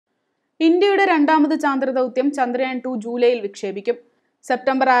ഇന്ത്യയുടെ രണ്ടാമത് ചാന്ദ്രദൗത്യം ചന്ദ്രയാൻ 2 ജൂലൈയിൽ വിക്ഷേപിക്കും.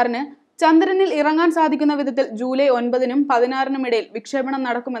 സെപ്റ്റംബർ 6-ന് ചന്ദ്രനിൽ ഇറങ്ങാൻ സാധിക്കുന്ന വിധത്തിൽ ജൂലൈ 9-നും 16-നും ഇടയിൽ വിക്ഷേപണം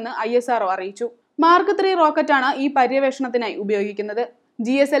നടക്കുമെന്ന് ഐ.എസ്. അറിയിച്ചു. മാർക്ക് 3 റോക്കറ്റാണ് ഈ പര്യവേഷണത്തിനായി ഉപയോഗിക്കുന്നത്.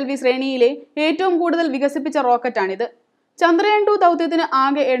 GSLV ശ്രേണിയിലെ ഏറ്റവും കൂടുതൽ വികസിപ്പിച്ച റോക്കറ്റാണിത്. ചന്ദ്രയാൻ 2 ദൗത്യത്തിന്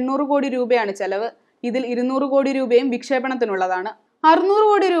ആകെ 800 കോടി രൂപയാണ് ചെലവ്. ഇതിൽ 200 കോടി രൂപയും വിക്ഷേപണത്തിനുള്ളതാണ്. 600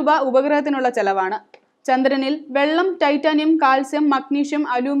 കോടി രൂപ ഉപഗ്രഹത്തിനുള്ള ചെലവാണ്. ചന്ദ്രനിൽ വെള്ളം, ടൈറ്റാനിയം, കാൽസ്യം, മഗ്നീഷ്യം,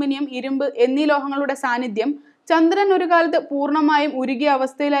 അലൂമിനിയം, ഇരുമ്പ് എന്നീ ലോഹങ്ങളുടെ സാന്നിധ്യം ചന്ദ്രൻ ഒരു കാലത്ത് പൂർണ്ണമായും ഉരുകിയ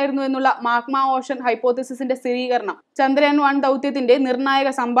അവസ്ഥയിലായിരുന്നു എന്നുള്ള മാഗ്മ ഓഷൻ ഹൈപ്പോത്തിസിന്റെ സ്ഥിരീകരണം ചന്ദ്രയാൻ 1 ദൗത്യത്തിന്റെ നിർണായക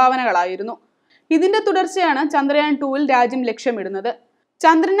സംഭാവനകളായിരുന്നു. ഇതിന്റെ തുടർച്ചയാണ് ചന്ദ്രയാൻ 2-ൽ രാജ്യം ലക്ഷ്യമിടുന്നത്.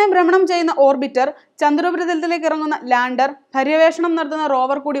 ചന്ദ്രനെ ഭ്രമണം ചെയ്യുന്ന ഓർബിറ്റർ, ചന്ദ്രോപരിതലത്തിലേക്ക് ഇറങ്ങുന്ന ലാൻഡർ, പര്യവേഷണം നടത്തുന്ന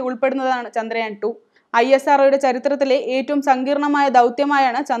റോവർ കൂടി ഉൾപ്പെടുന്നതാണ് ചന്ദ്രയാൻ 2. ഐ.എസ്. ചരിത്രത്തിലെ ഏറ്റവും സങ്കീർണമായ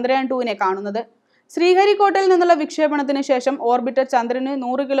ദൗത്യമായാണ് ചന്ദ്രയാൻ 2-നെ കാണുന്നത്. ശ്രീഹരിക്കോട്ടയിൽ നിന്നുള്ള വിക്ഷേപണത്തിന് ശേഷം ഓർബിറ്റർ ചന്ദ്രന്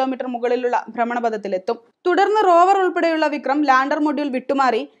 100 കിലോമീറ്റർ മുകളിലുള്ള ഭ്രമണപഥത്തിലെത്തും. തുടർന്ന് റോവർ ഉൾപ്പെടെയുള്ള വിക്രം ലാൻഡർ മൊഡ്യൂൾ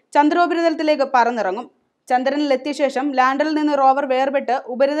വിട്ടുമാറി ചന്ദ്രോപരിതലത്തിലേക്ക് പറന്നിറങ്ങും. ചന്ദ്രനിലെത്തിയ ശേഷം ലാൻഡറിൽ നിന്ന് റോവർ വേർപെട്ട്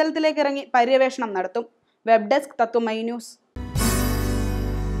ഉപരിതലത്തിലേക്ക് ഇറങ്ങി പര്യവേഷണം നടത്തും. Web desk Tatwamayi news.